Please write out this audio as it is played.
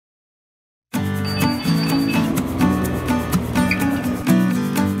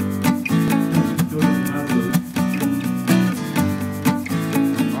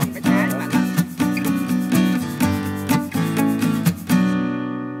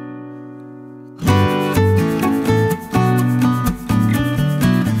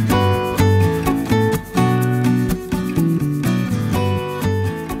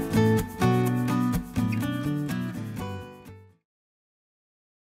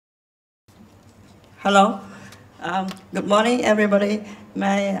Hello. Good morning, everybody.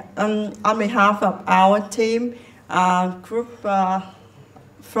 On behalf of our team, group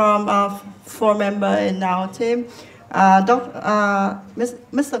from 4 members in our team,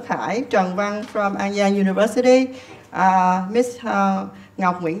 Mr. Khải Trần Văn from An Giang University, Ms.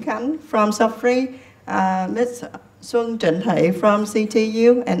 Ngọc Nguyễn Khánh from Sofri, Ms. Xuân Trịnh Thị from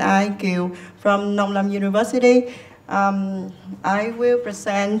CTU, and I, Kiều, from Nông Lâm University. I will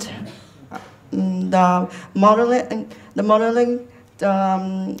present the modeling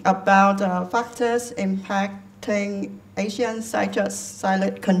about factors impacting Asian citrus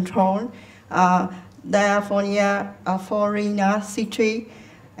silage control, Diaphorina, citri,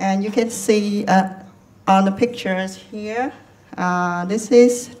 and you can see on the pictures here. This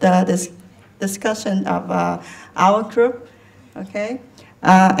is the discussion of our group, okay?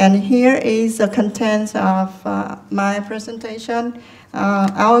 And here is the contents of my presentation.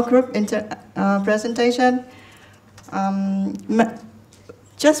 Our group presentation.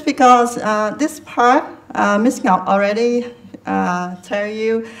 Just because this part, Ms. Ngọc already tell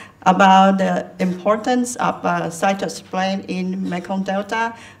you about the importance of citrus plant in Mekong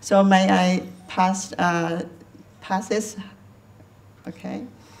Delta, so may I pass this? Okay.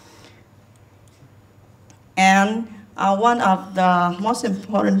 And one of the most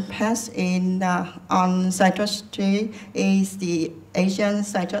important pests on citrus tree is the Asian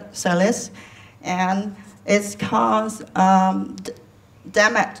citrus silage, and it's caused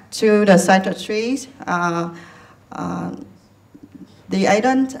damage to the citrus trees. The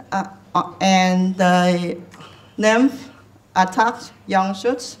adult and the nymph attack young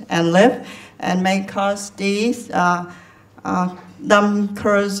shoots and leaves, and may cause these dumb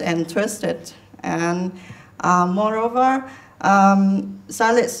curls and twisted. And moreover,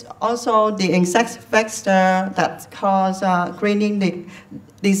 silage also the insect vector that cause greening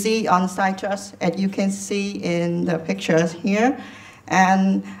disease on citrus, as you can see in the pictures here.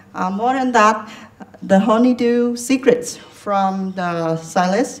 And more than that, the honeydew secrets from the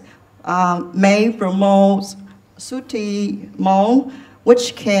silage may promote sooty mold,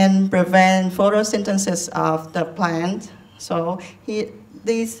 which can prevent photosynthesis of the plant. So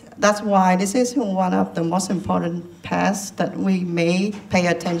that's why this is one of the most important pests that we may pay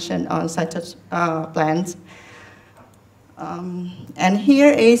attention on citrus plants. And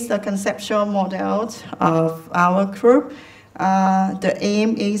here is the conceptual model of our group. The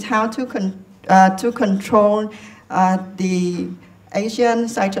aim is how to control the Asian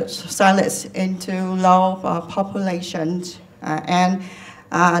citrus silage into low populations, and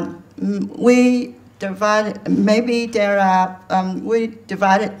we divided. Maybe there are we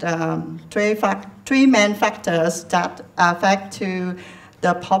divided three main factors that affect to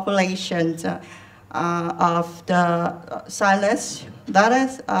the populations of the silage. That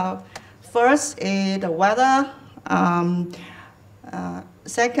is, first is the weather.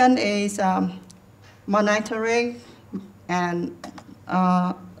 Second is monitoring, and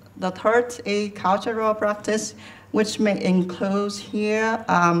the third is cultural practice, which may include here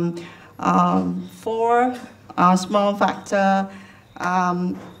 4 small factors,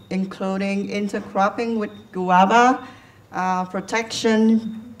 including intercropping with guava,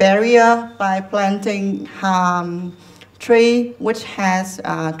 protection barrier by planting tree which has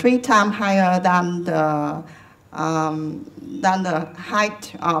 3 times higher than the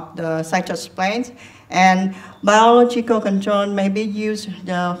height of the citrus plant, and biological control may be used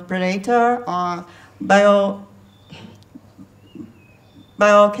the predator or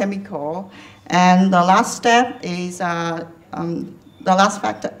biochemical. And the last step is the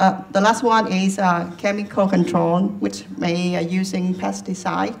last one is chemical control, which may using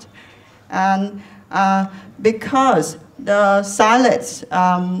pesticide. And because the silage,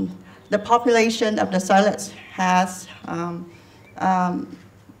 the population of the silage has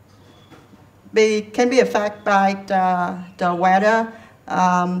can be affected by the weather.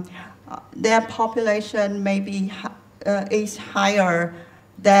 Their population may be is higher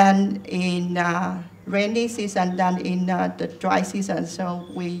than in rainy season than in the dry season. So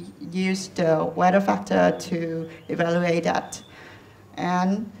we use the weather factor to evaluate that.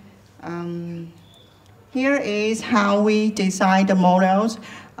 And here is how we design the models.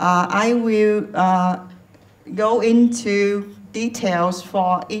 I will go into details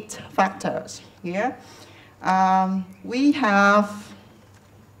for each factors here. We have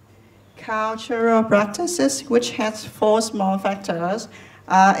cultural practices, which has 4 small factors: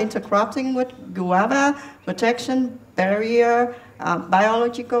 intercropping with guava, protection barrier,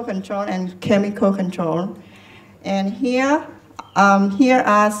 biological control, and chemical control. And here are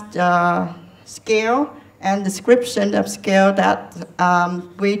the scale and description of scale that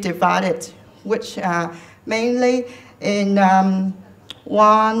we divided which mainly in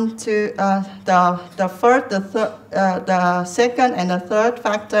one to the first, the third, the second, and the third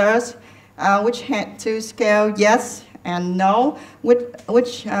factors, which had to scale yes and no,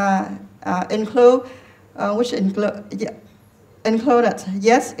 which included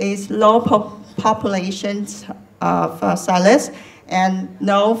yes is low populations of Salix, and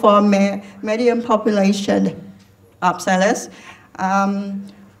no for medium population of Salix.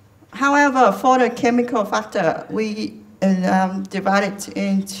 However, for the chemical factor, we divide it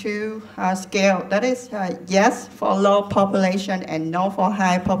into scale. That is yes for low population and no for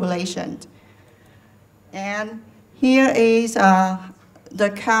high population. And here is the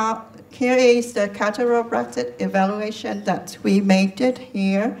categorized evaluation that we made it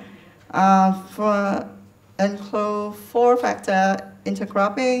here for include 4 factors: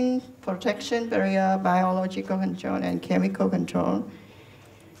 intercropping, protection barrier, biological control, and chemical control.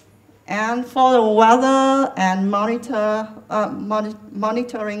 And for the weather and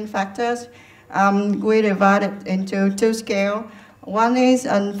monitoring factors, we divide it into 2 scales. One is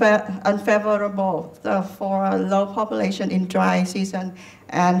unfavorable for low population in dry season,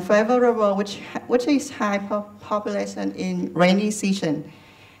 and favorable, which is high population in rainy season.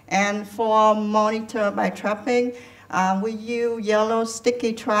 And for monitor by trapping, we use yellow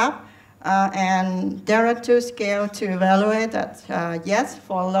sticky trap, and there are 2 scales to evaluate that yes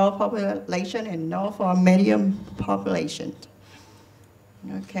for low population and no for medium population.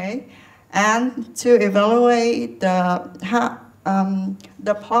 Okay, and to evaluate the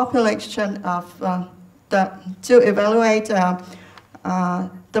population of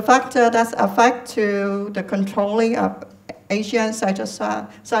the factor that affect to the controlling of Asian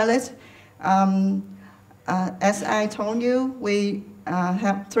cytosilus. As I told you, we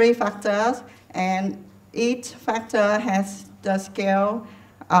have 3 factors, and each factor has the scale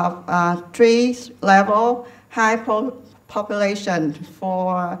of 3 level: high population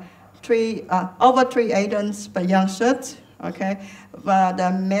for over 3 agents per young shoot, okay, but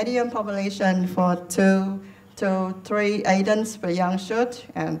the medium population for 2 to 3 agents per young shoot,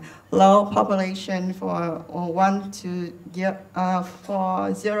 and low population for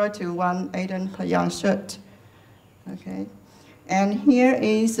 0 to 1 agent per young shoot. Okay, and here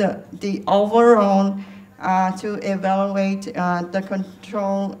is the overall to evaluate the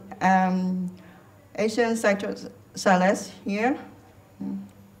control Asian cytosilus here.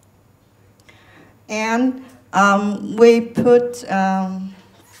 And we put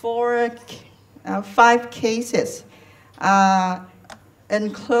 5 cases,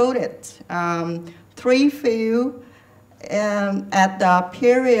 included 3 fields at the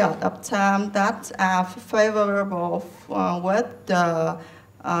period of time that are favorable with the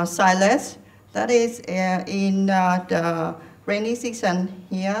silage. That is in the rainy season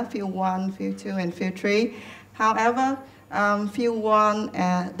here, field 1, field 2, and field 3. However, field 1,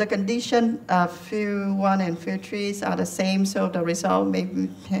 the condition of field 1 and field 3 are the same, so the result maybe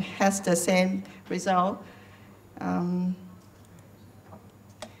has the same result.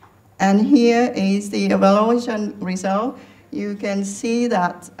 And here is the evaluation result. You can see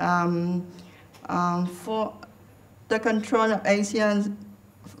that for the control of Asian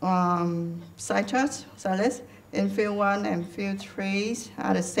cytosilus in field 1 and field 3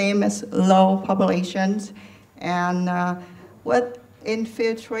 are the same as low populations. And in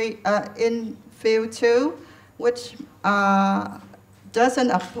field 2, which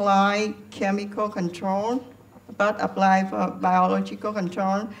doesn't apply chemical control, but apply for biological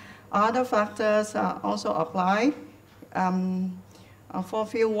control, other factors also apply. For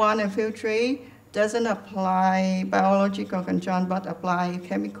field 1 and field 3, doesn't apply biological control, but apply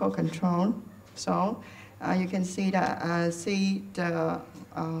chemical control. So you can see that the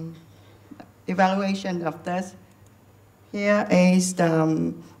evaluation of this. Here is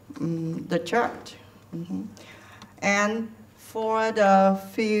the chart. And for the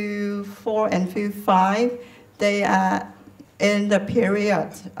field 4 and field 5, they are in the period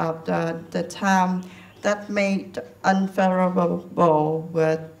of the time that made unfavorable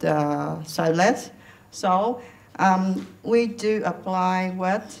with the silage. So we do apply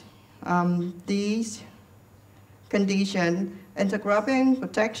with these conditions: intercropping,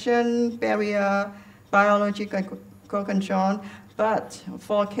 protection, barrier, biological control. But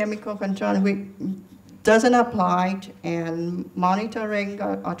for chemical control, we doesn't apply, and monitoring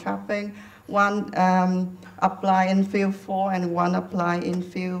or trapping, one apply in field 4 and one apply in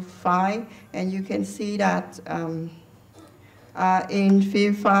field 5. And you can see that in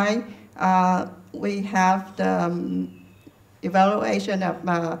field 5, we have the evaluation of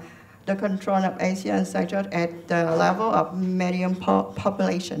the control of Asian cytosilus at the level of medium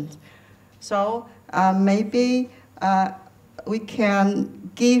population. So maybe we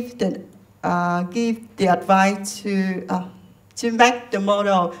can give the advice to make the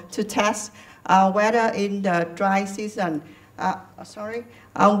model to test whether in the dry season,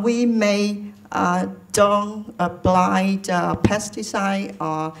 we may don't apply the pesticide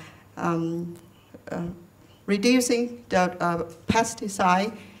or reducing the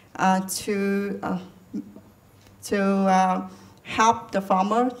pesticide to help the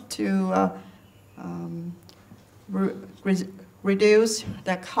farmer to reduce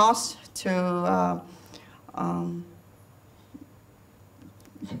the cost to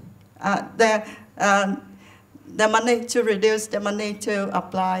the money to reduce the money to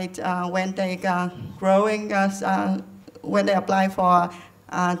apply when they are growing when they apply for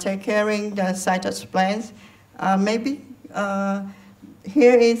take caring the citrus plants. Maybe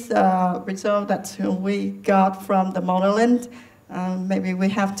here is a result that we got from the modeling. Maybe we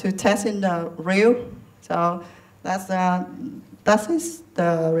have to test in the real. So that is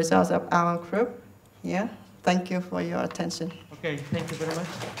the results of our group. Yeah. Thank you for your attention. Okay, thank you very much.